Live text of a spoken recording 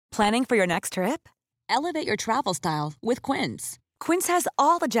Planning for your next trip? Elevate your travel style with Quince. Quince has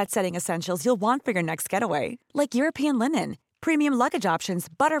all the jet-setting essentials you'll want for your next getaway, like European linen, premium luggage options,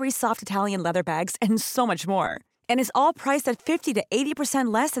 buttery soft Italian leather bags, and so much more. And is all priced at 50 to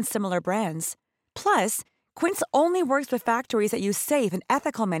 80% less than similar brands. Plus, Quince only works with factories that use safe and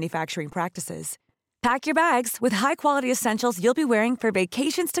ethical manufacturing practices. Pack your bags with high-quality essentials you'll be wearing for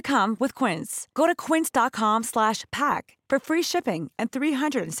vacations to come with Quince. Go to quince.com/pack for free shipping and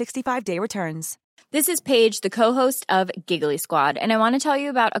 365-day returns. This is Paige, the co-host of Giggly Squad, and I want to tell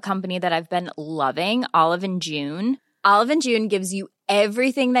you about a company that I've been loving, Olive & June. Olive & June gives you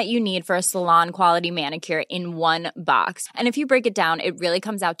everything that you need for a salon-quality manicure in one box. And if you break it down, it really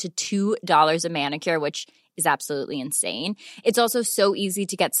comes out to $2 a manicure, which is absolutely insane. It's also so easy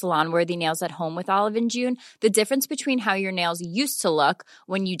to get salon-worthy nails at home with Olive & June. The difference between how your nails used to look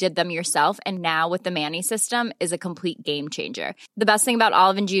when you did them yourself and now with the Mani system is a complete game changer. The best thing about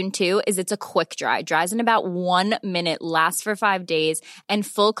Olive & June, too, is it's a quick dry. Dries in about 1 minute, lasts for 5 days, and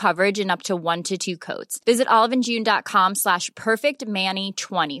full coverage in up to 1 to 2 coats. Visit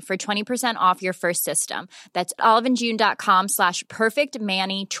oliveandjune.com/perfectmani20 for 20% off your first system. That's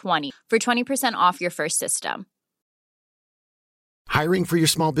oliveandjune.com/perfectmani20 for 20% off your first system. Hiring for your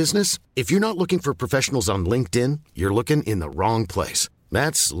small business? If you're not looking for professionals on LinkedIn, you're looking in the wrong place.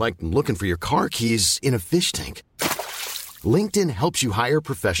 That's like looking for your car keys in a fish tank. LinkedIn helps you hire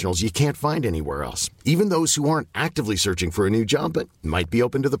professionals you can't find anywhere else, even those who aren't actively searching for a new job but might be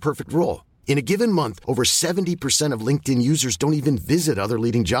open to the perfect role. In a given month, over 70% of LinkedIn users don't even visit other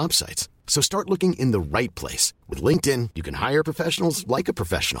leading job sites. So start looking in the right place. With LinkedIn, you can hire professionals like a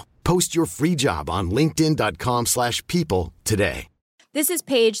professional. Post your free job on linkedin.com/people today. This is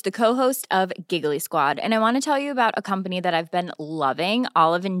Paige, the co-host of Giggly Squad, and I want to tell you about a company that I've been loving,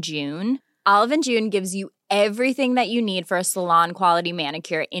 Olive & June. Olive & June gives you everything that you need for a salon-quality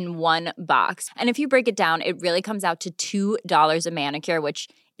manicure in one box. And if you break it down, it really comes out to $2 a manicure, which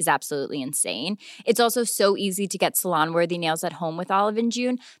is absolutely insane. It's also so easy to get salon-worthy nails at home with Olive &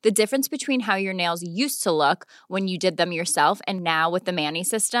 June. The difference between how your nails used to look when you did them yourself and now with the Mani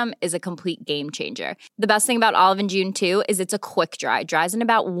system is a complete game changer. The best thing about Olive & June, too, is it's a quick dry. Dries in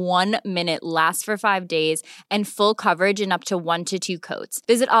about 1 minute, lasts for 5 days, and full coverage in up to 1 to 2 coats.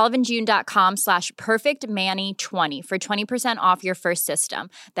 Visit oliveandjune.com/perfectmani20 for 20% off your first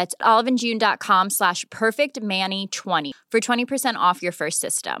system. That's oliveandjune.com/perfectmani20 for 20% off your first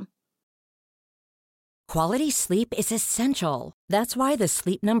system. Quality sleep is essential. That's why the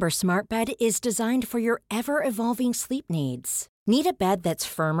Sleep Number Smart Bed is designed for your ever-evolving sleep needs. Need a bed that's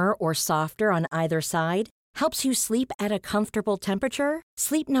firmer or softer on either side? Helps you sleep at a comfortable temperature?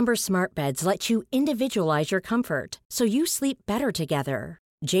 Sleep Number Smart Beds let you individualize your comfort, so you sleep better together.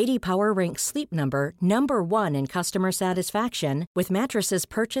 J.D. Power ranks Sleep Number number 1 in customer satisfaction with mattresses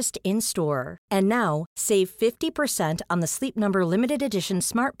purchased in-store. And now, save 50% on the Sleep Number Limited Edition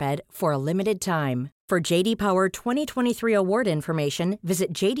Smart Bed for a limited time. For J.D. Power 2023 award information,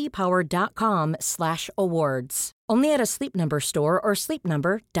 visit jdpower.com/awards. Only at a Sleep Number store or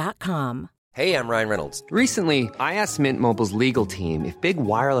sleepnumber.com. Hey, I'm Ryan Reynolds. Recently, I asked Mint Mobile's legal team if big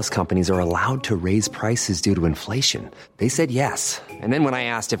wireless companies are allowed to raise prices due to inflation. They said yes. And then when I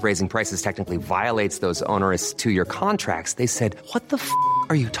asked if raising prices technically violates those onerous 2-year contracts, they said, "What the f***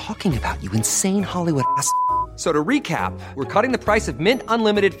 are you talking about, you insane Hollywood ass?" So to recap, we're cutting the price of Mint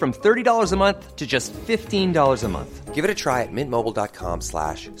Unlimited from $30 a month to just $15 a month. Give it a try at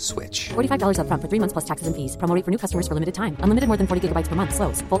mintmobile.com/switch. $45 up front for 3 months plus taxes and fees. Promo rate for new customers for limited time. Unlimited more than 40 gigabytes per month.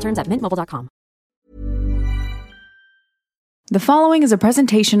 Slows full terms at mintmobile.com. The following is a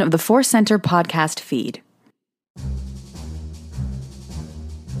presentation of the Force Center podcast feed.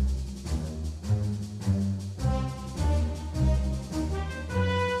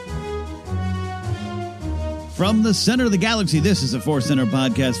 From the center of the galaxy, this is a Force Center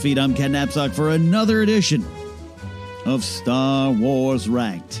podcast feed. I'm Ken Knapsack for another edition of Star Wars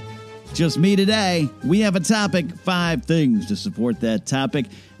Ranked. Just me today. We have a topic, 5 things to support that topic.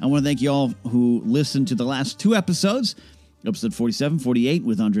 I want to thank you all who listened to the last 2 episodes. Episode 47, 48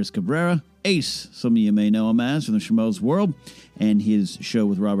 with Andres Cabrera. Ace, some of you may know him as from the Schmoes World, and his show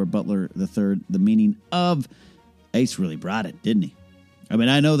with Robert Butler III, The Meaning of. Ace really brought it, didn't he? I mean,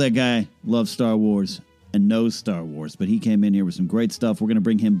 I know that guy loves Star Wars and knows Star Wars, but he came in here with some great stuff. We're going to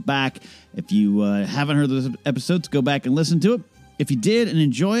bring him back. If you haven't heard those episodes, go back and listen to it. If you did and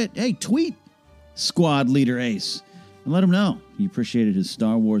enjoy it, hey, tweet Squad Leader Ace and let him know you appreciated his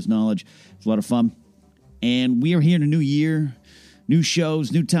Star Wars knowledge. It's a lot of fun. And we are here in a new year, new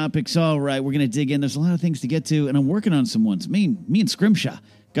shows, new topics. All right, we're going to dig in. There's a lot of things to get to, and I'm working on some ones. Me and Scrimshaw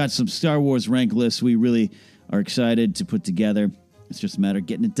got some Star Wars rank lists we really are excited to put together. It's just a matter of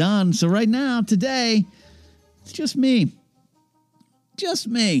getting it done. So right now, today, it's just me. Just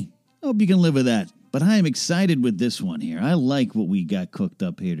me. I hope you can live with that. But I am excited with this one here. I like what we got cooked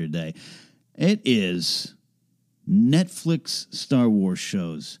up here today. It is Netflix Star Wars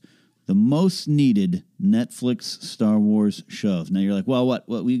shows. The most needed Netflix Star Wars shows. Now you're like, well, what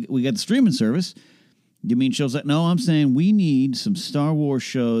we got the streaming service. You mean shows like, no, I'm saying we need some Star Wars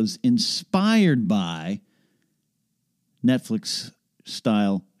shows inspired by Netflix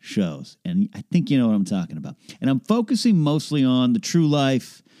style shows. And I think you know what I'm talking about. And I'm focusing mostly on the true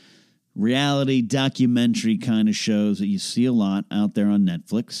life, reality, documentary kind of shows that you see a lot out there on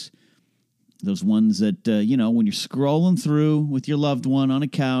Netflix. Those ones that, when you're scrolling through with your loved one on a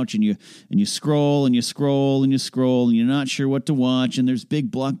couch and you scroll and you scroll and you scroll and you're not sure what to watch, and there's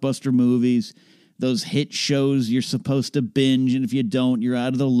big blockbuster movies, those hit shows you're supposed to binge, and if you don't, you're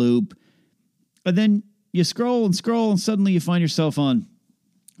out of the loop. And then you scroll and suddenly you find yourself on,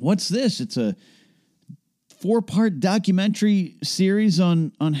 what's this? It's a 4-part documentary series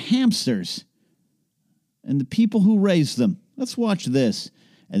on hamsters and the people who raised them. Let's watch this.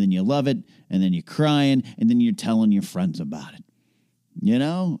 And then you love it, and then you're crying, and then you're telling your friends about it. You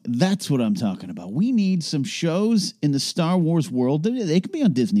know, that's what I'm talking about. We need some shows in the Star Wars world. They could be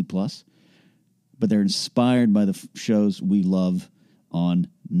on Disney+, but they're inspired by the shows we love on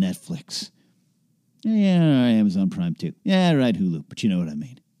Netflix. Yeah, Amazon Prime too. Yeah, right, Hulu, but you know what I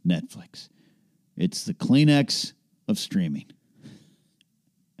mean. Netflix. It's the Kleenex of streaming.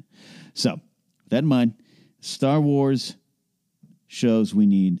 So, with that in mind, Star Wars shows we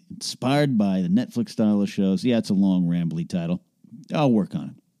need inspired by the Netflix style of shows. Yeah, it's a long, rambly title. I'll work on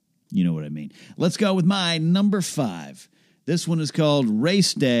it. You know what I mean. Let's go with my number 5. This one is called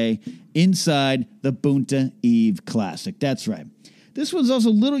Race Day Inside the Boonta Eve Classic. That's right. This one's also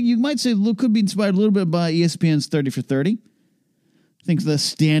a little, you might say, could be inspired a little bit by ESPN's 30 for 30. I think the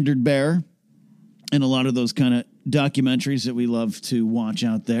standard bearer and a lot of those kind of documentaries that we love to watch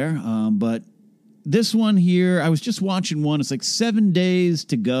out there. But this one here, I was just watching one. It's like 7 days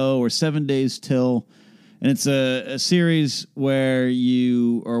to go or 7 days till. And it's a series where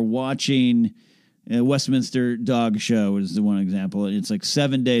you are watching a Westminster Dog Show is the one example. It's like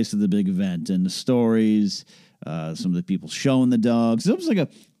 7 days to the big event. And the stories, some of the people showing the dogs. It was like a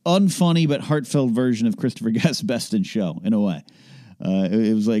unfunny but heartfelt version of Christopher Guest's Best in Show, in a way.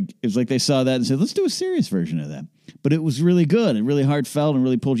 It was like they saw that and said, let's do a serious version of that. But it was really good and really heartfelt and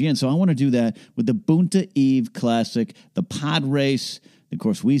really pulled you in. So I want to do that with the Boonta Eve Classic, the pod race, of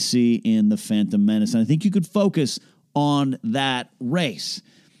course, we see in The Phantom Menace. And I think you could focus on that race.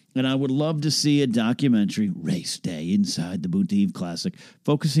 And I would love to see a documentary, Race Day, inside the Boonta Eve Classic,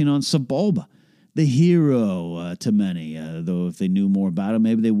 focusing on Sebulba, the hero to many, though if they knew more about him,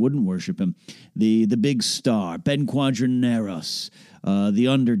 maybe they wouldn't worship him. The big star, Ben Quadraneros, the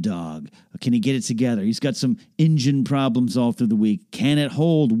underdog. Can he get it together? He's got some engine problems all through the week. Can it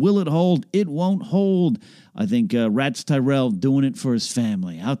hold? Will it hold? It won't hold. I think Rats Tyrell doing it for his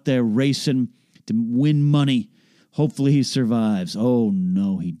family, out there racing to win money. Hopefully he survives. Oh,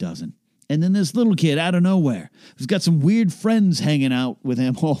 no, he doesn't. And then this little kid out of nowhere who's got some weird friends hanging out with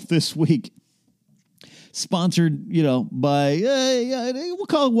him all this week. Sponsored, by we'll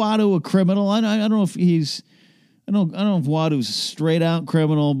call Watto a criminal. I don't know if he's, I don't know if Watto's a straight out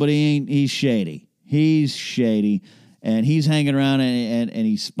criminal, but he ain't. He's shady. He's shady, and he's hanging around and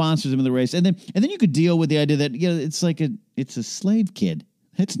he sponsors him in the race. And then you could deal with the idea that it's a slave kid.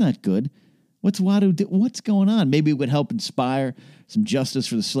 That's not good. What's Watto do? What's going on? Maybe it would help inspire some justice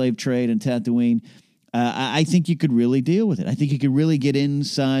for the slave trade in Tatooine. I think you could really deal with it. I think you could really get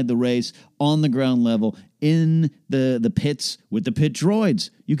inside the race on the ground level in the pits with the pit droids.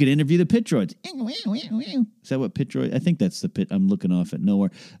 You could interview the pit droids. Is that what pit droids? I think that's the pit. I'm looking off at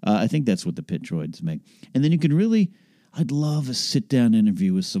nowhere. I think that's what the pit droids make. And then you could really, I'd love a sit-down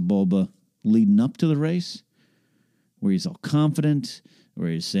interview with Sebulba leading up to the race where he's all confident, where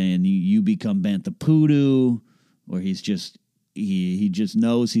he's saying you become Bantha Poodoo, where he's just, he just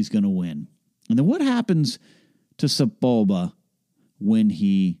knows he's going to win. And then what happens to Sebulba when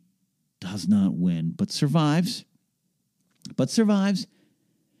he does not win, but survives?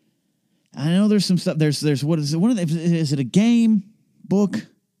 I know there's some stuff. There's what is it? Is it a game, book?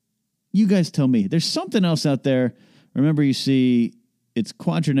 You guys tell me. There's something else out there. Remember, you see, it's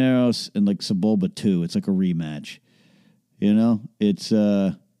Quadraneros and like Sebulba 2. It's like a rematch. It's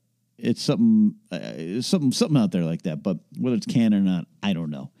something out there like that. But whether it's canon or not, I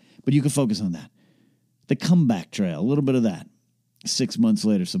don't know. But you can focus on that. The comeback trail, a little bit of that. 6 months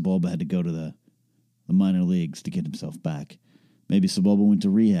later, Sebulba had to go to the minor leagues to get himself back. Maybe Sebulba went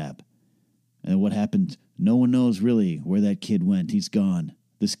to rehab. And what happened No one knows really where that kid went. He's gone.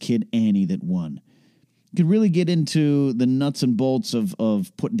 This kid, Annie, that won. You could really get into the nuts and bolts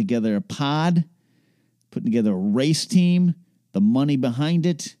of putting together a pod, putting together a race team, the money behind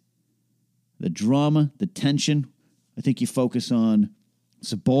it, the drama, the tension. I think you focus on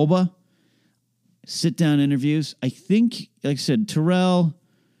Sebulba, sit-down interviews. I think, like I said, Terrell,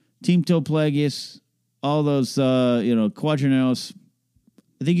 Team Toplagius, all those, Quadraneros,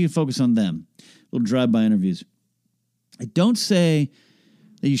 I think you can focus on them. Little drive-by interviews. I don't say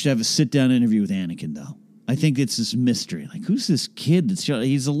that you should have a sit-down interview with Anakin, though. I think it's this mystery. Like, who's this kid that's...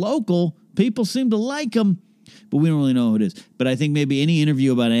 He's a local. People seem to like him, but we don't really know who it is. But I think maybe any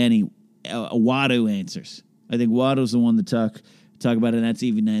interview about Annie, Watto answers. I think Watto's the one to talk about it, and that's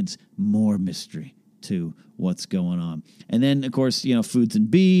even adds more mystery to what's going on. And then, of course, Foods and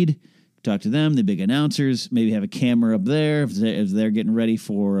Bede. Talk to them, the big announcers. Maybe have a camera up there if they're getting ready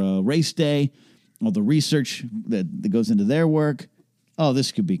for race day. All the research that goes into their work. Oh,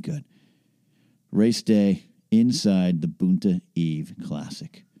 this could be good. Race day inside the Bunta Eve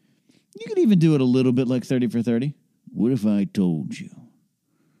Classic. You could even do it a little bit like 30 for 30. What if I told you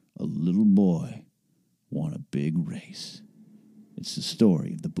a little boy won a big race? It's the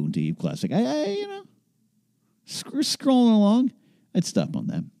story of the Bunta Eve Classic. Scrolling along, I'd stop on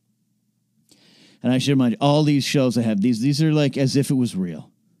that. And I should remind you, all these shows I have, these are like as if it was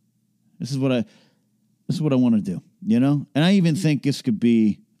real. This is what I want to do, And I even think this could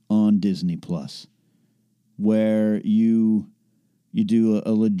be on Disney Plus, where you do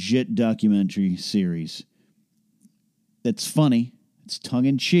a legit documentary series that's funny, it's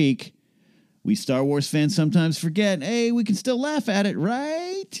tongue-in-cheek. We Star Wars fans sometimes forget, hey, we can still laugh at it,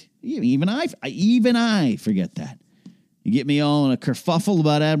 right? Even I forget that. You get me all in a kerfuffle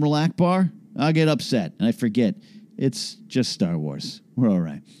about Admiral Akbar, I'll get upset, and I forget. It's just Star Wars. We're all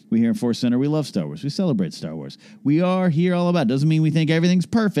right. We here in Force Center, we love Star Wars. We celebrate Star Wars. We are here all about. Doesn't mean we think everything's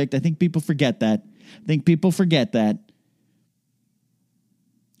perfect. I think people forget that.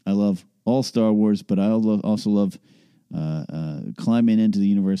 I love all Star Wars, but I also love climbing into the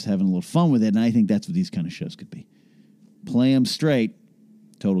universe, having a little fun with it, and I think that's what these kind of shows could be. Play them straight,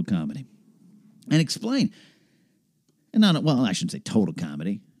 total comedy. And explain. And I shouldn't say total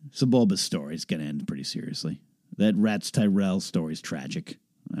comedy. Sebulba's story is going to end pretty seriously. That Rats Tyrell story is tragic.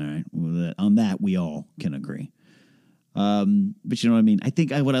 All right. On that, we all can agree. But you know what I mean? I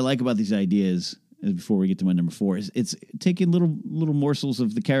think what I like about these ideas, before we get to my number 4, is it's taking little morsels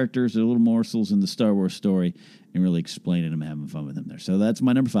of the characters or little morsels in the Star Wars story and really explaining them and having fun with them there. So that's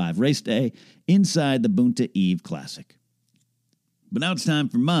my number 5, Race Day inside the Bunta Eve Classic. But now it's time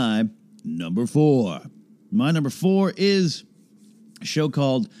for my number 4. My number 4 is a show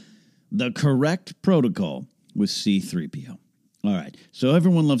called The Correct Protocol with C-3PO. All right, so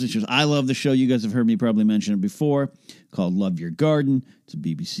everyone loves this show. I love the show. You guys have heard me probably mention it before, called Love Your Garden. It's a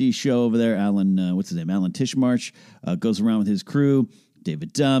BBC show over there. Alan Tishmarsh goes around with his crew.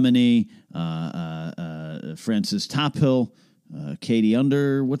 David Dominy, Frances Tophill, Katie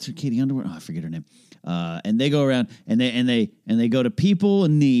Underwood. Oh, I forget her name. And they go around and they go to people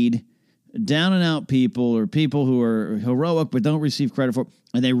in need, down and out people, or people who are heroic but don't receive credit for it,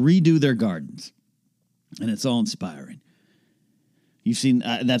 and they redo their gardens. And it's all inspiring. You've seen,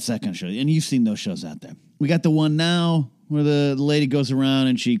 that's that kind of show. And you've seen those shows out there. We got the one now where the lady goes around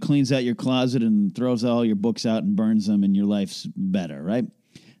and she cleans out your closet and throws all your books out and burns them and your life's better, right?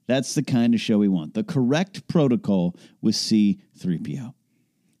 That's the kind of show we want. The Correct Protocol with C-3PO.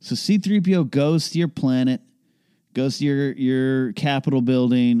 So C-3PO goes to your planet, goes to your Capitol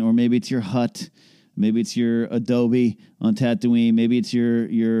building, or maybe it's your hut, maybe it's your adobe on Tatooine, maybe it's your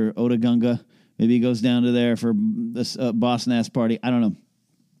Otogunga. Maybe he goes down to there for this Boston-ass party. I don't know.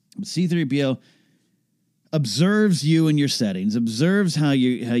 But C-3PO observes you and your settings, observes how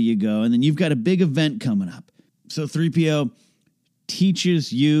you go, and then you've got a big event coming up. So 3PO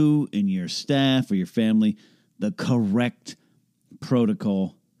teaches you and your staff or your family the correct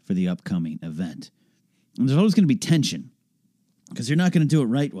protocol for the upcoming event. And there's always going to be tension because you're not going to do it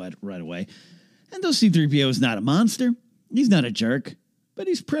right away. And though C-3PO is not a monster, he's not a jerk, but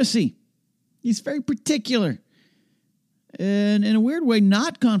he's prissy. He's very particular. And in a weird way,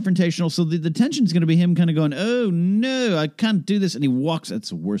 not confrontational. So the tension's going to be him kind of going, oh, no, I can't do this. And he walks. That's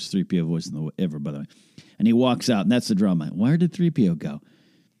the worst 3PO voice ever, by the way. And he walks out, and that's the drama. Where did 3PO go?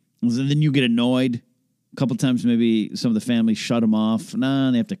 And then you get annoyed. A couple times maybe some of the family shut him off.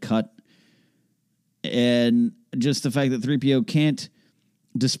 They have to cut. And just the fact that 3PO can't,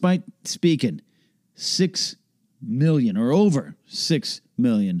 despite speaking 6 million or over 6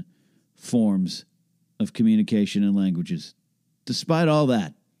 million forms of communication and languages. Despite all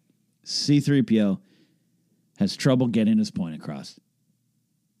that, C-3PO has trouble getting his point across.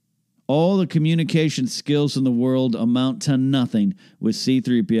 All the communication skills in the world amount to nothing with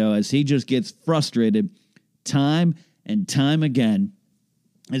C-3PO as he just gets frustrated time and time again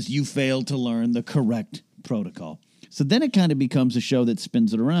as you fail to learn the correct protocol. So then it kind of becomes a show that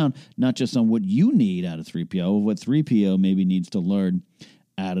spins it around, not just on what you need out of 3PO, or what 3PO maybe needs to learn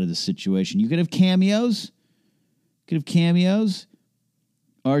out of the situation. You could have cameos.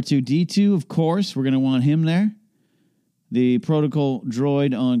 R2-D2, of course. We're going to want him there. The protocol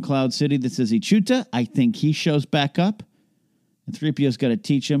droid on Cloud City that says Ichuta, I think he shows back up. And 3PO's got to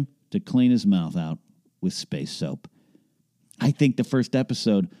teach him to clean his mouth out with space soap. I think the first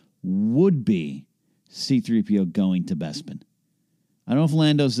episode would be C-3PO going to Bespin. I don't know if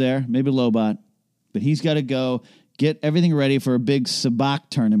Lando's there, maybe Lobot, but he's got to go get everything ready for a big Sabacc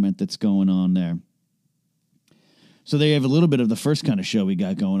tournament that's going on there. So there you have a little bit of the first kind of show we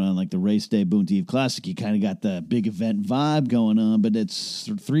got going on, like the Race Day Boonty Eve Classic. You kind of got the big event vibe going on, but it's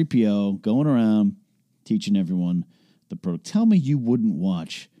 3PO going around teaching everyone the protocol. Tell me you wouldn't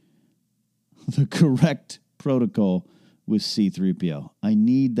watch the correct protocol with C-3PO. I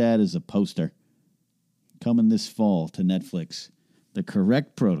need that as a poster coming this fall to Netflix. The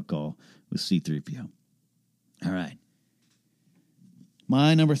correct protocol with C-3PO. All right.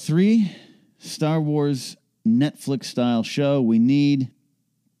 My number 3, Star Wars Netflix-style show we need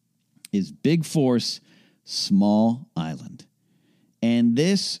is Big Force, Small Island. And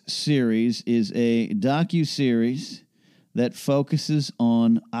this series is a docu-series that focuses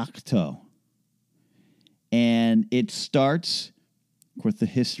on Ahch-To. And it starts with the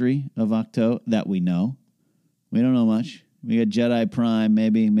history of Ahch-To that we know. We don't know much. We got Jedi Prime.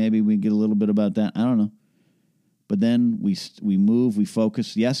 Maybe we get a little bit about that. I don't know. But then we move, we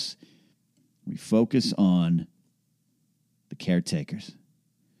focus. Yes, we focus on the caretakers.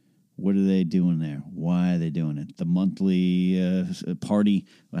 What are they doing there? Why are they doing it? The monthly party,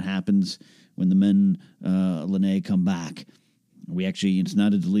 what happens when the men, Lene, come back. It's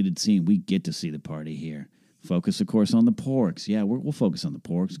not a deleted scene. We get to see the party here. Focus, of course, on the Porgs. Yeah, we'll focus on the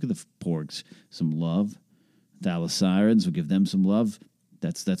Porgs. Give the Porgs some love. Thalassarans, we'll give them some love.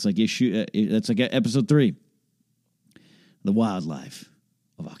 That's like episode 3. The wildlife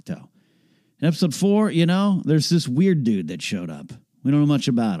of Ahch-To. In episode 4, there's this weird dude that showed up. We don't know much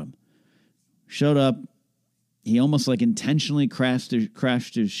about him. Showed up. He almost like intentionally crashed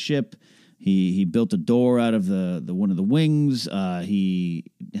his ship. He built a door out of the one of the wings. He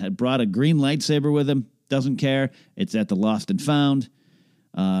had brought a green lightsaber with him. Doesn't care. It's at the Lost and Found.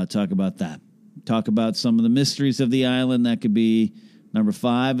 Talk about that. Talk about some of the mysteries of the island. That could be number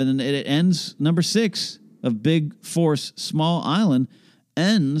 5. And then it ends, number 6 of Big Force, Small Island,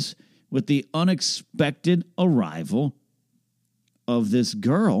 ends with the unexpected arrival of this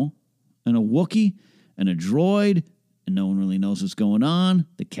girl and a Wookiee and a droid, and no one really knows what's going on.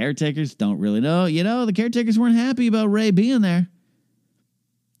 The caretakers don't really know. The caretakers weren't happy about Rey being there.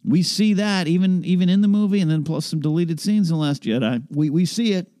 We see that even in the movie, and then plus some deleted scenes in The Last Jedi. We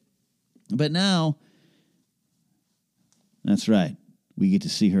see it. But now, that's right. We get to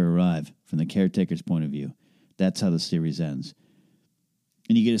see her arrive from the caretaker's point of view. That's how the series ends.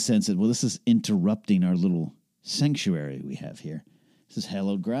 And you get a sense that, this is interrupting our little sanctuary we have here. This is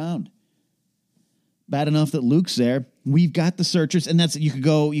hallowed ground. Bad enough that Luke's there. We've got the searchers, and you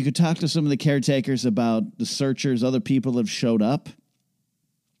could talk to some of the caretakers about the searchers, other people that have showed up.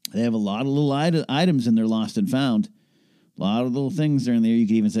 They have a lot of little items in their Lost and Found. A lot of little things are in there. You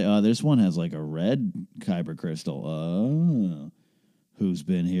could even say, this one has like a red kyber crystal. Oh, who's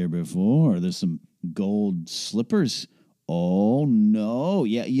been here before? There's some gold slippers. Oh, no.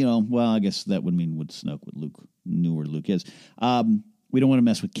 Yeah, I guess that would mean Snoke would Luke knew where Luke is. We don't want to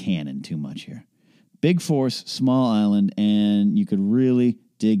mess with canon too much here. Big Force, Small Island, and you could really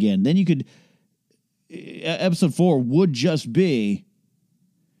dig in. Then you could, episode 4 would just be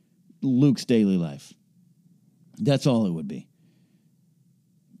Luke's daily life. That's all it would be.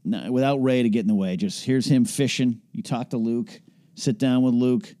 Now, without Rey to get in the way, just here's him fishing. You talk to Luke, sit down with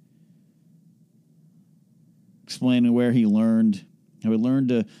Luke, explaining where he learned, how he learned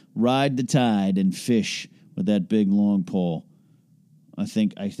to ride the tide and fish with that big long pole. I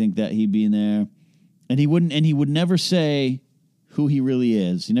think that he'd be in there. And he would never say who he really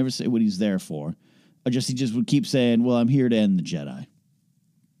is. He never say what he's there for. He just would keep saying, I'm here to end the Jedi.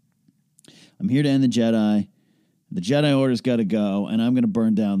 I'm here to end the Jedi. The Jedi Order's got to go, and I'm going to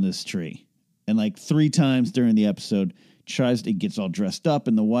burn down this tree. And like 3 times during the episode, he gets all dressed up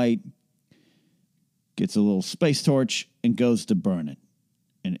in the white, gets a little space torch, and goes to burn it.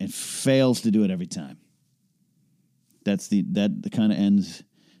 And fails to do it every time. That kind of ends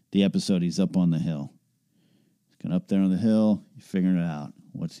the episode. He's up on the hill. Going up there on the hill, you're figuring it out.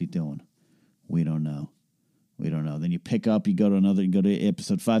 What's he doing? We don't know. Then you pick up, you go to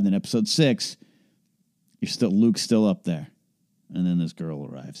episode 5, then episode 6, Luke's still up there. And then this girl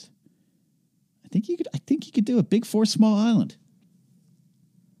arrives. I think you could do a Big Four Small Island.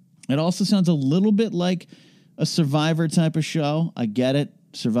 It also sounds a little bit like a Survivor type of show. I get it,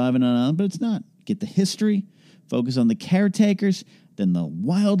 surviving on an island, but it's not. Get the history, focus on the caretakers, then the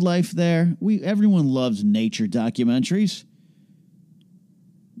wildlife there. Everyone loves nature documentaries.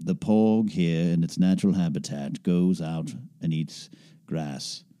 The pog here in its natural habitat goes out and eats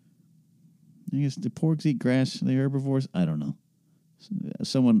grass. I guess the porgs eat grass, the herbivores? I don't know.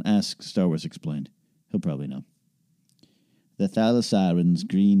 Someone ask Star Wars Explained. He'll probably know. The thalassarans'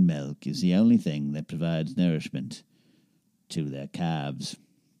 green milk is the only thing that provides nourishment to their calves.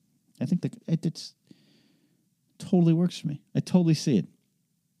 I think it's totally works for me. I totally see it.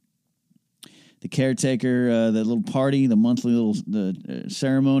 The caretaker, that little party, the monthly little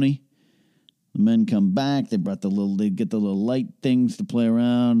ceremony. The men come back. They get the little light things to play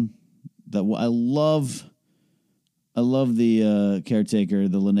around. I love the caretaker,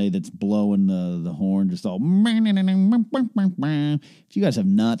 the Lene that's blowing the horn, just all. If you guys have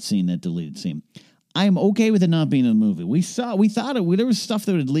not seen that deleted scene, I am okay with it not being in the movie. We thought there was stuff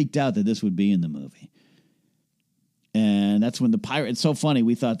that had leaked out that this would be in the movie. And that's when the pirate, it's so funny,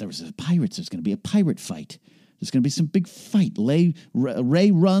 we thought there's going to be a pirate fight. There's going to be some big fight.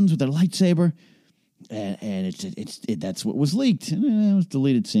 Ray runs with her lightsaber, and that's what was leaked. It was a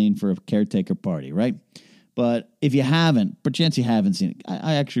deleted scene for a caretaker party, right? But if you haven't, perchance you haven't seen it,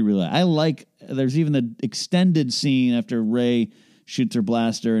 I actually really there's even the extended scene after Ray shoots her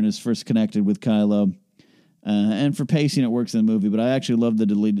blaster and is first connected with Kylo. And for pacing, it works in the movie, but I actually love the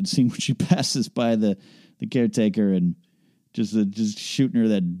deleted scene when she passes by the caretaker and just shooting her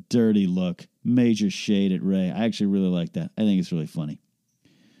that dirty look. Major shade at Ray. I actually really like that. I think it's really funny.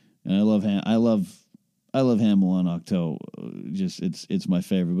 And I love Hamill on Octo. It's my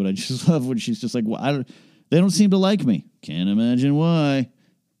favorite, but I just love when she's just like, well, they don't seem to like me. Can't imagine why.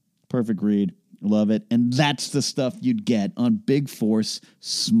 Perfect read. Love it. And that's the stuff you'd get on Big Force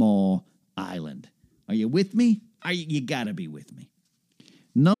Small Island. Are you with me? You gotta be with me.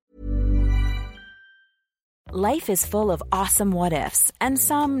 No. Life is full of awesome what-ifs, and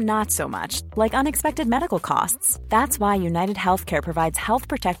some not so much, like unexpected medical costs. That's why United Healthcare provides Health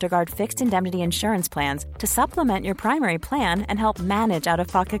Protector Guard fixed indemnity insurance plans to supplement your primary plan and help manage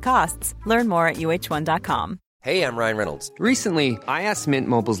out-of-pocket costs. Learn more at UH1.com. Hey, I'm Ryan Reynolds. Recently, I asked Mint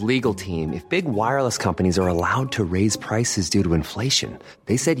Mobile's legal team if big wireless companies are allowed to raise prices due to inflation.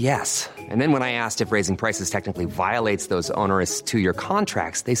 They said yes. And then when I asked if raising prices technically violates those onerous 2-year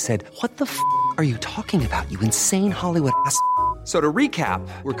contracts, they said, "What the f*** are you talking about, you insane Hollywood ass?" So to recap,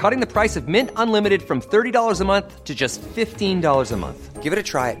 we're cutting the price of Mint Unlimited from $30 a month to just $15 a month. Give it a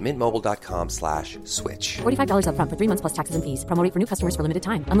try at mintmobile.com/switch. $45 up front for 3 months plus taxes and fees. Promo rate for new customers for limited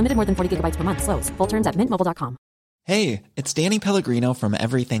time. Unlimited more than 40 gigabytes per month. Slows full terms at mintmobile.com. Hey, it's Danny Pellegrino from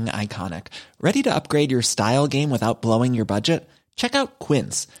Everything Iconic. Ready to upgrade your style game without blowing your budget? Check out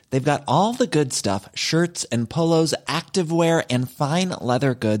Quince. They've got all the good stuff, shirts and polos, activewear, and fine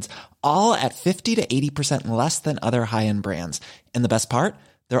leather goods, all at 50 to 80% less than other high-end brands. And the best part?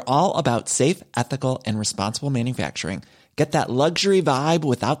 They're all about safe, ethical, and responsible manufacturing. Get that luxury vibe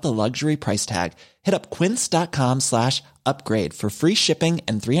without the luxury price tag. Hit up quince.com/upgrade for free shipping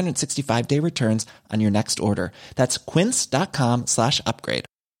and 365-day returns on your next order. That's quince.com/upgrade.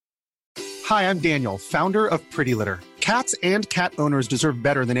 Hi, I'm Daniel, founder of Pretty Litter. Cats and cat owners deserve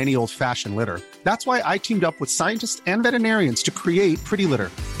better than any old-fashioned litter. That's why I teamed up with scientists and veterinarians to create Pretty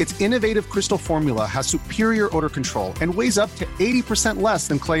Litter. Its innovative crystal formula has superior odor control and weighs up to 80% less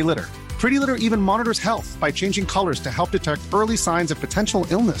than clay litter. Pretty Litter even monitors health by changing colors to help detect early signs of potential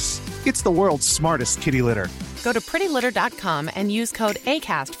illness. It's the world's smartest kitty litter. Go to prettylitter.com and use code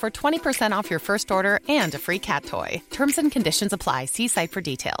ACAST for 20% off your first order and a free cat toy. Terms and conditions apply. See site for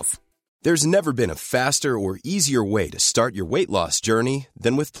details. There's never been a faster or easier way to start your weight loss journey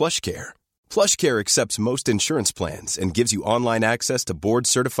than with PlushCare. PlushCare accepts most insurance plans and gives you online access to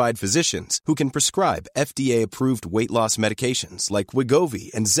board-certified physicians who can prescribe FDA-approved weight loss medications like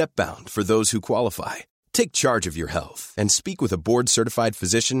Wegovy and Zepbound for those who qualify. Take charge of your health and speak with a board-certified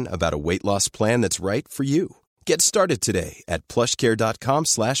physician about a weight loss plan that's right for you. Get started today at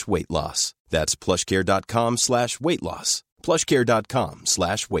plushcare.com/weight-loss. That's plushcare.com/weight-loss.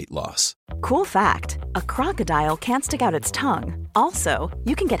 plushcare.com/weight-loss. Cool fact, a crocodile can't stick out its tongue. Also,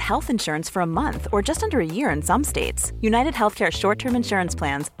 you can get health insurance for a month or just under a year in some states. United Healthcare short-term insurance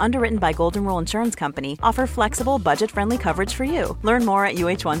plans, underwritten by Golden Rule Insurance Company, offer flexible, budget-friendly coverage for you. Learn more at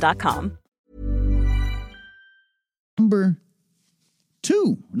UH1.com.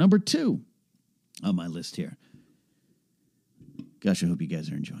 Number two on my list here. Gosh, I hope you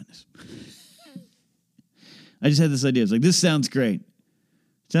guys are enjoying this. I just had this idea. I was like, this sounds great.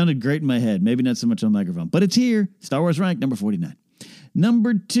 It sounded great in my head. Maybe not so much on the microphone, but it's here. Star Wars Ranked, number 49.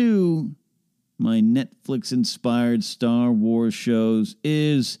 Number two, my Netflix-inspired Star Wars shows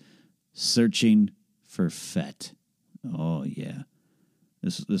is Searching for Fett. Oh, yeah.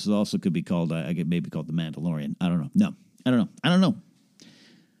 This also could be called, I get maybe called The Mandalorian. I don't know. No, I don't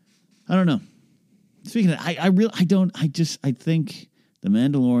know. Speaking of that, I think The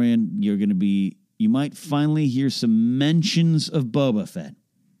Mandalorian, you might finally hear some mentions of Boba Fett.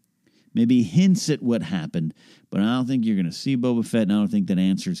 Maybe hints at what happened, but I don't think you're going to see Boba Fett, and I don't think that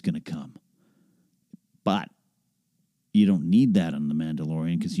answer is going to come. But you don't need that on The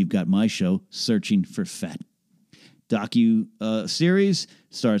Mandalorian because you've got my show, Searching for Fett. Series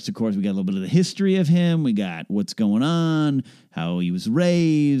starts, of course, we got a little bit of the history of him. We got what's going on, how he was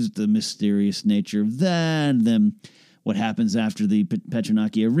raised, the mysterious nature of that, then what happens after the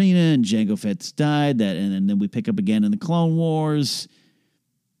Petranaki Arena and Jango Fett's died, and then we pick up again in the Clone Wars.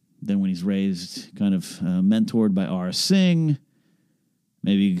 Then when he's raised, kind of mentored by Aurra Sing.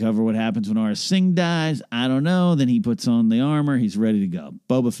 Maybe you cover what happens when Aurra Sing dies. I don't know. Then he puts on the armor. He's ready to go.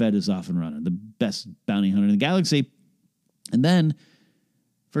 Boba Fett is off and running. The best bounty hunter in the galaxy. And then,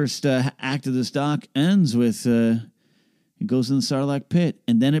 first act of this doc ends with, he goes in the Sarlacc pit.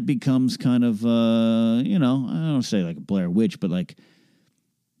 And then it becomes kind of, I don't say like a Blair Witch, but like,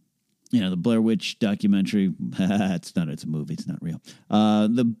 the Blair Witch documentary. It's a movie. It's not real.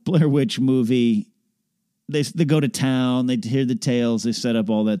 The Blair Witch movie, they go to town, they hear the tales, they set up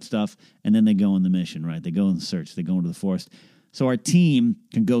all that stuff, and then they go on the mission, right? They go in the search. They go into the forest. So our team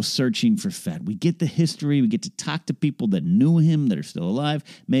can go searching for Fett. We get the history. We get to talk to people that knew him, that are still alive.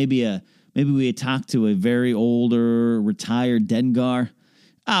 Maybe we talk to a very older, retired Dengar.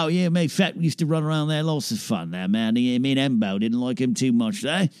 Oh, yeah, mate, Fett used to run around there. Lots of fun there, man. Me and Embo didn't like him too much,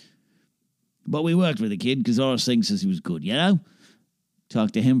 eh? But we worked with the kid because Aurra Sing says he was good,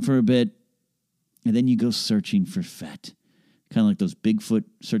 Talk to him for a bit, and then you go searching for Fett. Kind of like those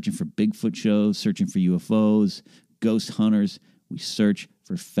searching for Bigfoot shows, searching for UFOs, ghost hunters. We search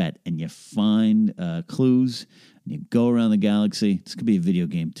for Fett, and you find clues, and you go around the galaxy. This could be a video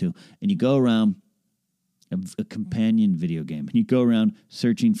game, too. And you go around a companion video game, and you go around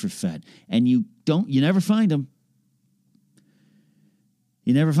searching for Fett, and you never find him.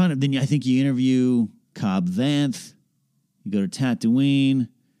 You never find him. Then I think you interview Cobb Vanth. You go to Tatooine.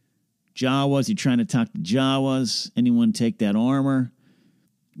 Jawas. You're trying to talk to Jawas. Anyone take that armor?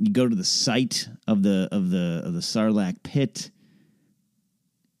 You go to the site of the Sarlacc pit,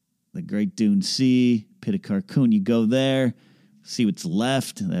 the Great Dune Sea, Pit of Carkoon. You go there, see what's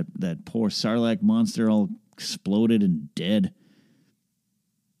left. That poor Sarlacc monster all exploded and dead.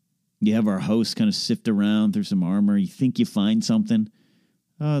 You have our host kind of sift around through some armor. You think you find something.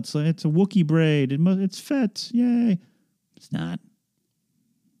 Oh, it's a Wookiee braid. It's Fett. Yay. It's not.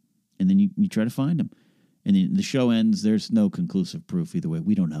 And then you try to find him. And then the show ends. There's no conclusive proof either way.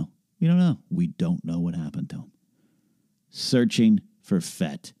 We don't know. We don't know what happened to him. Searching for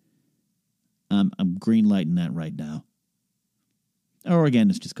Fett. I'm greenlighting that right now. Or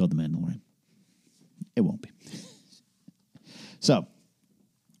again, it's just called The Mandalorian. It won't be. So,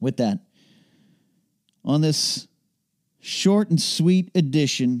 with that, on this short and sweet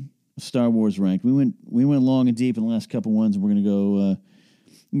edition of Star Wars Ranked, we went long and deep in the last couple ones, and we're going to go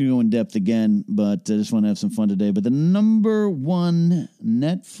in depth again, but I just want to have some fun today. But the number one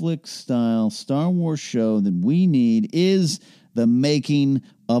Netflix-style Star Wars show that we need is The Making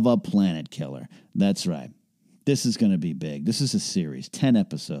of a Planet Killer. That's right. This is going to be big. This is a series, 10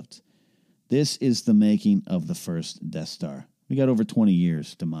 episodes. This is the making of the first Death Star. We got over 20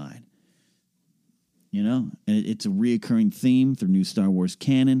 years to mine. And it's a reoccurring theme through new Star Wars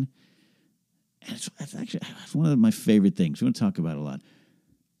canon. And it's one of my favorite things. We want to talk about it a lot.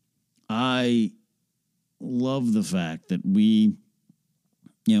 I love the fact that we,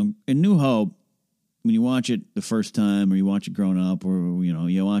 in New Hope, when you watch it the first time, or you watch it growing up, or,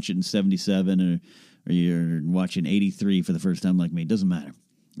 you watch it in 77, or you're watching 83 for the first time like me, it doesn't matter.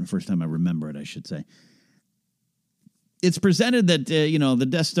 The first time I remember it, I should say. It's presented that, the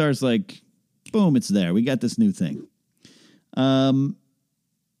Death Star's like, boom, it's there. We got this new thing. That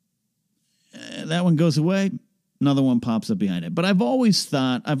one goes away. Another one pops up behind it. But I've always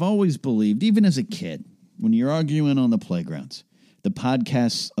believed, even as a kid, when you're arguing on the playgrounds, the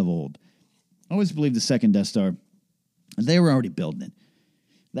podcasts of old, I always believed the second Death Star, they were already building it.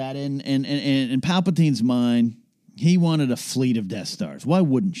 That in Palpatine's mind, he wanted a fleet of Death Stars. Why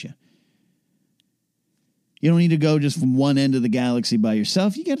wouldn't you? You don't need to go just from one end of the galaxy by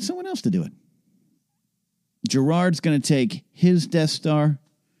yourself. You get someone else to do it. Gerard's going to take his Death Star.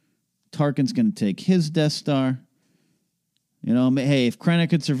 Tarkin's going to take his Death Star. You know, hey, if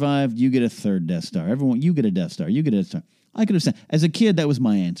Krennic had survived, you get a third Death Star. Everyone, you get a Death Star. You get a Death Star. I could have said, as a kid, that was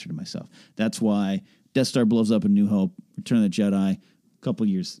my answer to myself. That's why Death Star blows up in New Hope, Return of the Jedi, a couple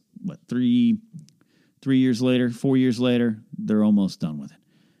years, 3 years later, 4 years later, they're almost done with it.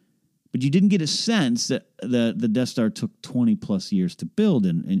 But you didn't get a sense that the Death Star took 20 plus years to build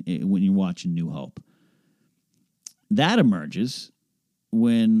when you're watching New Hope. That emerges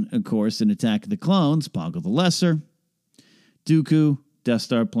when, of course, in Attack of the Clones, Poggle the Lesser, Dooku, Death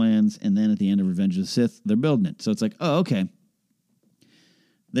Star plans, and then at the end of Revenge of the Sith, they're building it. So it's like, oh, okay.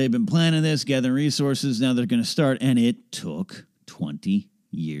 They've been planning this, gathering resources, now they're going to start, and it took 20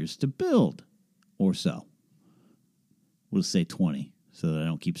 years to build, or so. We'll say 20, so that I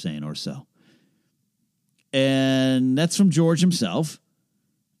don't keep saying or so. And that's from George himself.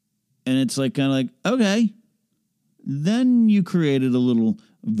 And it's like kind of like, okay. Then you created a little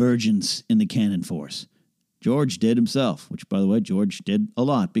vergence in the canon force. George did himself, which, by the way, George did a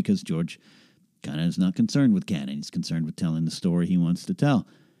lot because George kind of is not concerned with canon. He's concerned with telling the story he wants to tell.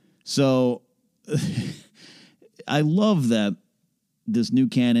 So I love that this new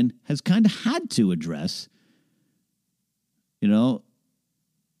canon has kind of had to address, you know,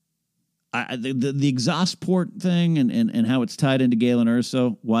 the exhaust port thing and how it's tied into Galen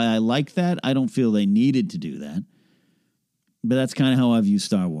Erso. Why I like that, I don't feel they needed to do that. But that's kind of how I view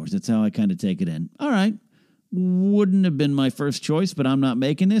Star Wars. That's how I kind of take it in. All right. Wouldn't have been my first choice, but I'm not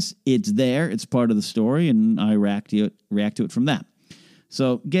making this. It's there. It's part of the story, and I react to it from that.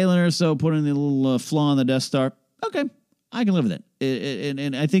 So Galen Erso putting the little flaw on the Death Star. Okay, I can live with it.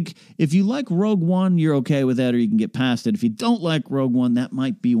 And I think if you like Rogue One, you're okay with that, or you can get past it. If you don't like Rogue One, that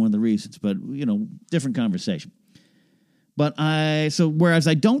might be one of the reasons. But, you know, different conversation. But whereas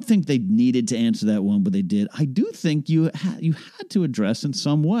I don't think they needed to answer that one, but they did, I do think you had to address in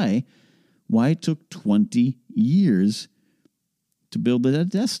some way why it took 20 years to build the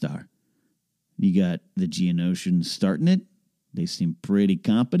Death Star. You got the Geonosians starting it. They seem pretty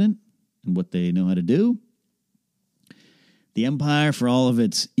competent in what they know how to do. The Empire, for all of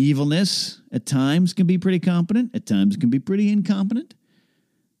its evilness, at times can be pretty competent. At times can be pretty incompetent.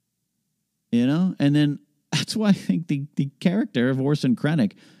 You know? And then that's why I think the character of Orson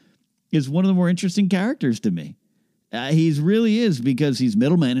Krennic is one of the more interesting characters to me. He really is, because he's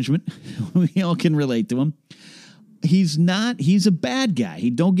middle management. We all can relate to him. He's a bad guy.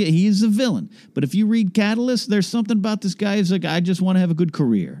 He's a villain. But if you read Catalyst, there's something about this guy who's like, I just want to have a good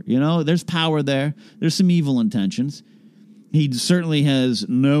career. You know, there's power there. There's some evil intentions. He certainly has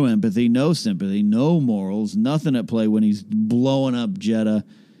no empathy, no sympathy, no morals, nothing at play when he's blowing up Jeddah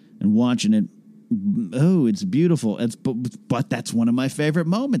and watching it. Oh, it's beautiful. But that's one of my favorite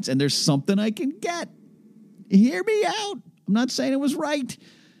moments. And there's something I can get. Hear me out. I'm not saying it was right,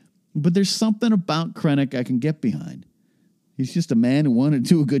 but there's something about Krennic I can get behind. He's just a man who wanted to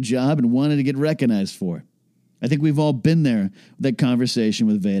do a good job and wanted to get recognized for it. I think we've all been there with that conversation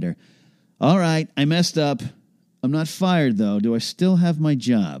with Vader. All right, I messed up. I'm not fired, though. Do I still have my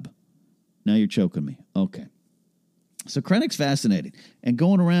job? Now you're choking me. Okay. So Krennic's fascinating. And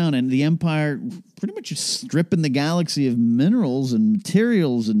going around and the Empire pretty much just stripping the galaxy of minerals and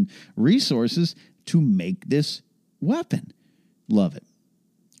materials and resources to make this weapon. Love it.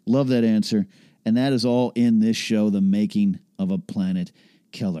 Love that answer. And that is all in this show, The Making of a Planet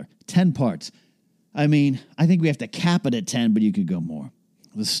Killer. 10 parts. I mean, I think we have to cap it at 10, but you could go more.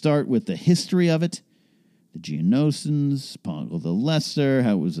 Let's start with the history of it. The Geonosians, Poggle the Lesser,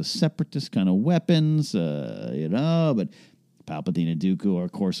 how it was a separatist kind of weapons, but Palpatine and Dooku are,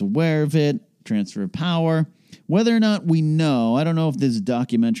 of course, aware of it. Transfer of power. Whether or not we know, I don't know if this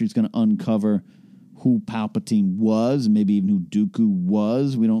documentary is going to uncover who Palpatine was, maybe even who Dooku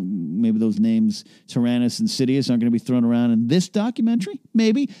was. Maybe those names, Tyrannus and Sidious, aren't going to be thrown around in this documentary.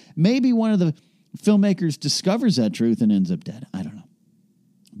 Maybe one of the filmmakers discovers that truth and ends up dead. I don't know.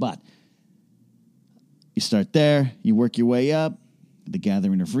 But you start there, you work your way up, the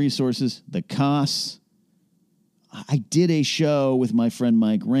gathering of resources, the costs. I did a show with my friend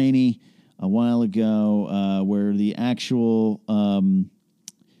Mike Rainey a while ago where the actual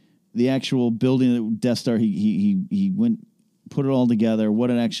building of the Death Star, he went, put it all together, what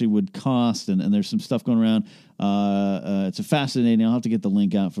it actually would cost, and there's some stuff going around. It's a fascinating, I'll have to get the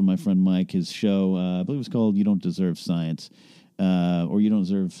link out from my friend Mike, his show, I believe it was called You Don't Deserve Science, or You Don't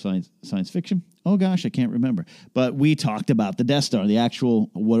Deserve Science Fiction. Oh gosh, I can't remember. But we talked about the Death Star, the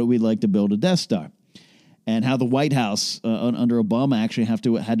actual, what we'd like to build a Death Star. and how the White House under Obama actually had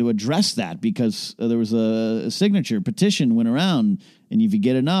to address that because there was a signature petition went around, and if you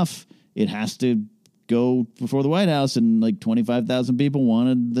get enough, it has to go before the White House, and like 25,000 people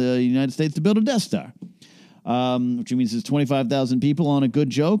wanted the United States to build a Death Star, which means there's 25,000 people on a good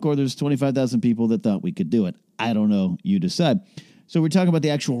joke, or there's 25,000 people that thought we could do it. I don't know. You decide. So we're talking about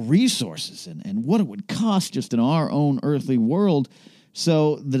the actual resources and what it would cost just in our own earthly world.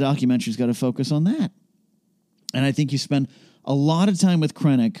 So the documentary's got to focus on that. And I think you spend a lot of time with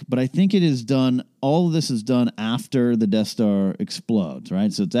Krennic, but I think it is done, all of this is done after the Death Star explodes,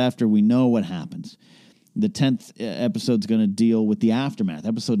 right? So it's after we know what happens. The 10th episode's going to deal with the aftermath.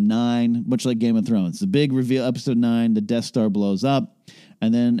 Episode 9, much like Game of Thrones, the big reveal, episode 9, the Death Star blows up,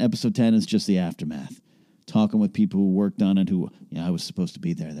 and then episode 10 is just the aftermath. Talking with people who worked on it, who, I was supposed to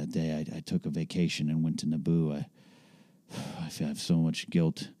be there that day. I took a vacation and went to Naboo. I have so much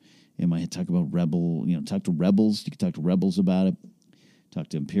guilt in my head. Talk about talk to rebels. You can talk to rebels about it. Talk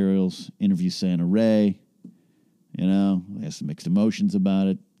to Imperials. Interview Santa Ray. I have some mixed emotions about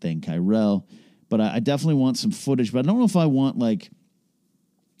it. Thank Kyrell. But I definitely want some footage. But I don't know if I want I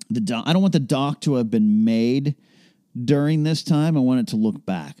don't want the doc to have been made during this time. I want it to look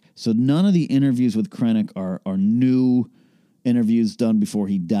back. So none of the interviews with Krennic are new interviews done before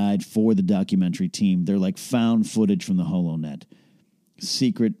he died for the documentary team. They're like found footage from the HoloNet.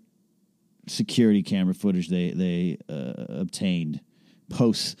 Secret security camera footage they obtained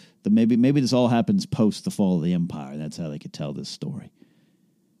post maybe this all happens post the fall of the Empire. That's how they could tell this story.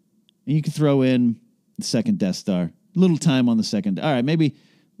 And you can throw in the second Death Star. Little time on the second. All right, maybe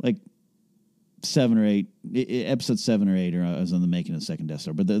like 7 or 8, episode 7 or 8, or I was on the making of the second Death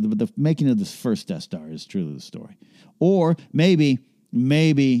Star. But the making of the first Death Star is truly the story. Or maybe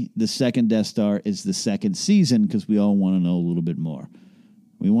the second Death Star is the second season because we all want to know a little bit more.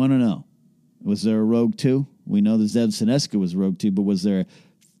 We want to know. Was there a Rogue 2? We know the Zeb Sineska was Rogue 2, but was there a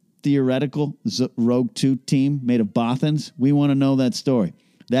theoretical Rogue 2 team made of Bothans? We want to know that story.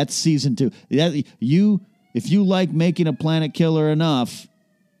 That's season 2. If you like making a planet killer enough,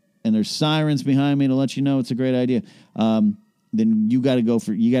 and there's sirens behind me to let you know it's a great idea, then you got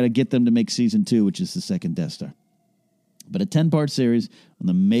to get them to make season 2, which is the second Death Star. But a 10-part series on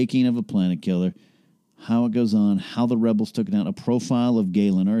the making of a planet killer, how it goes on, how the rebels took it out, a profile of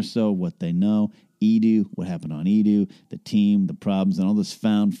Galen Erso, what they know, Edu, what happened on Edu, the team, the problems, and all this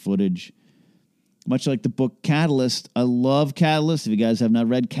found footage. Much like the book Catalyst. I love Catalyst. If you guys have not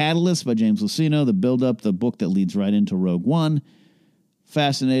read Catalyst by James Luceno, the build-up, the book that leads right into Rogue One.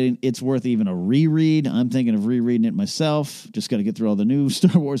 Fascinating. It's worth even a reread. I'm thinking of rereading it myself. Just got to get through all the new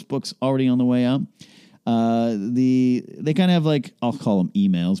Star Wars books already on the way out. They kind of have like, I'll call them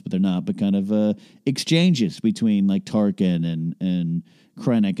emails, but they're not, but kind of exchanges between like Tarkin and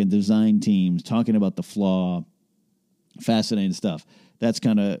Krennic and design teams talking about the flaw. Fascinating stuff. That's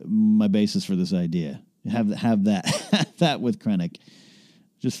kind of my basis for this idea. Have that with Krennic.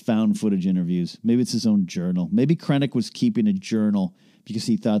 Just found footage interviews. Maybe it's his own journal. Maybe Krennic was keeping a journal because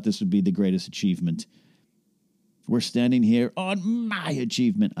he thought this would be the greatest achievement. We're standing here on my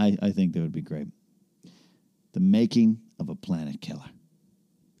achievement. I think that would be great. The making of a planet killer.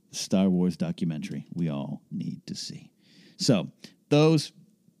 The Star Wars documentary we all need to see. So, those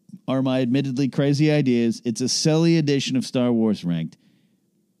are my admittedly crazy ideas. It's a silly edition of Star Wars Ranked.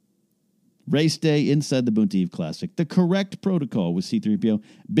 Race Day inside the Boonta Eve Classic. The correct protocol with C-3PO.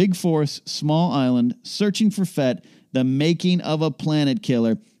 Big Force, Small Island, Searching for Fett, the making of a planet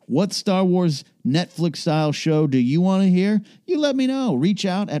killer. What Star Wars Netflix-style show do you want to hear? You let me know. Reach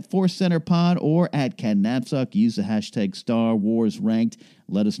out at Force Center Pod or at Ken Napzok. Use the hashtag Star Wars Ranked.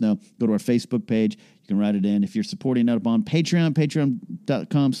 Let us know. Go to our Facebook page. You can write it in. If you're supporting up on Patreon,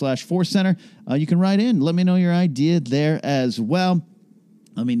 patreon.com/Force Center, you can write in. Let me know your idea there as well.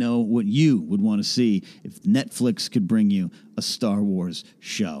 Let me know what you would want to see if Netflix could bring you a Star Wars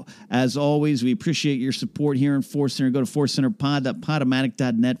show. As always, we appreciate your support here in Force Center. Go to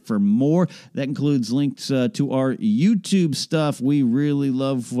forcecenterpod.podomatic.net for more. That includes links to our YouTube stuff. We really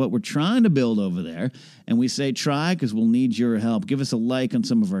love what we're trying to build over there. And we say try because we'll need your help. Give us a like on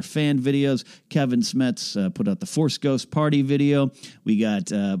some of our fan videos. Kevin Smets put out the Force Ghost Party video. We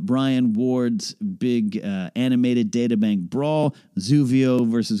got Brian Ward's big animated databank brawl, Zuvio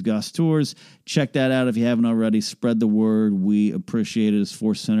versus Gostours. Check that out if you haven't already. Spread the word. We appreciate it as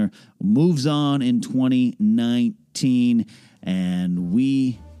Force Center moves on in 2019. And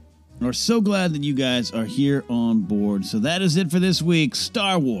we are so glad that you guys are here on board. So that is it for this week.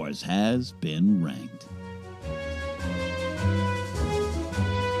 Star Wars has been ranked.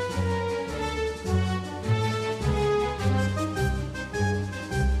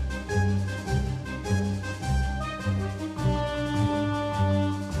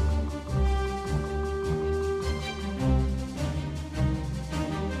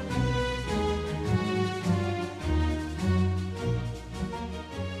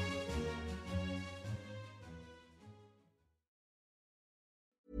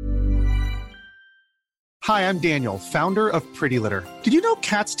 Hi, I'm Daniel, founder of Pretty Litter. Did you know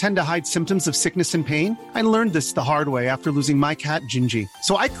cats tend to hide symptoms of sickness and pain? I learned this the hard way after losing my cat, Gingy.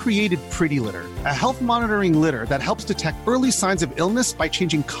 So I created Pretty Litter, a health monitoring litter that helps detect early signs of illness by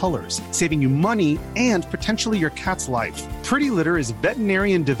changing colors, saving you money and potentially your cat's life. Pretty Litter is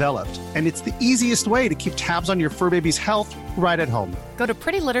veterinarian developed, and it's the easiest way to keep tabs on your fur baby's health right at home. Go to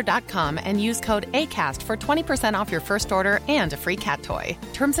prettylitter.com and use code ACAST for 20% off your first order and a free cat toy.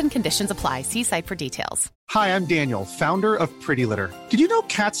 Terms and conditions apply. See site for details. Hi, I'm Daniel, founder of Pretty Litter. Did you know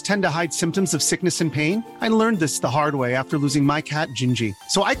cats tend to hide symptoms of sickness and pain? I learned this the hard way after losing my cat, Gingy.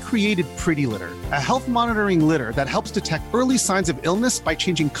 So I created Pretty Litter, a health monitoring litter that helps detect early signs of illness by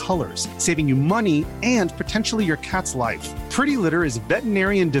changing colors, saving you money and potentially your cat's life. Pretty Litter is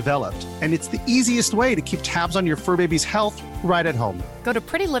veterinarian developed, and it's the easiest way to keep tabs on your fur baby's health right at home. Go to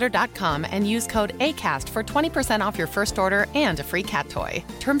prettylitter.com and use code ACAST for 20% off your first order and a free cat toy.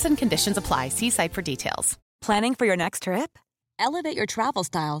 Terms and conditions apply. See site for details. Planning for your next trip? Elevate your travel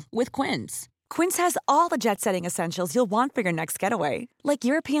style with Quince. Quince has all the jet-setting essentials you'll want for your next getaway, like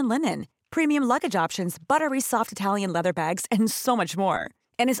European linen, premium luggage options, buttery soft Italian leather bags, and so much more.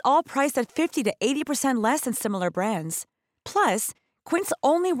 And is all priced at 50 to 80% less than similar brands. Plus, Quince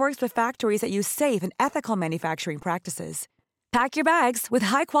only works with factories that use safe and ethical manufacturing practices. Pack your bags with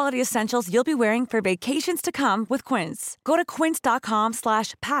high-quality essentials you'll be wearing for vacations to come with Quince. Go to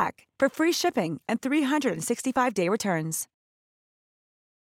quince.com/pack for free shipping and 365-day returns.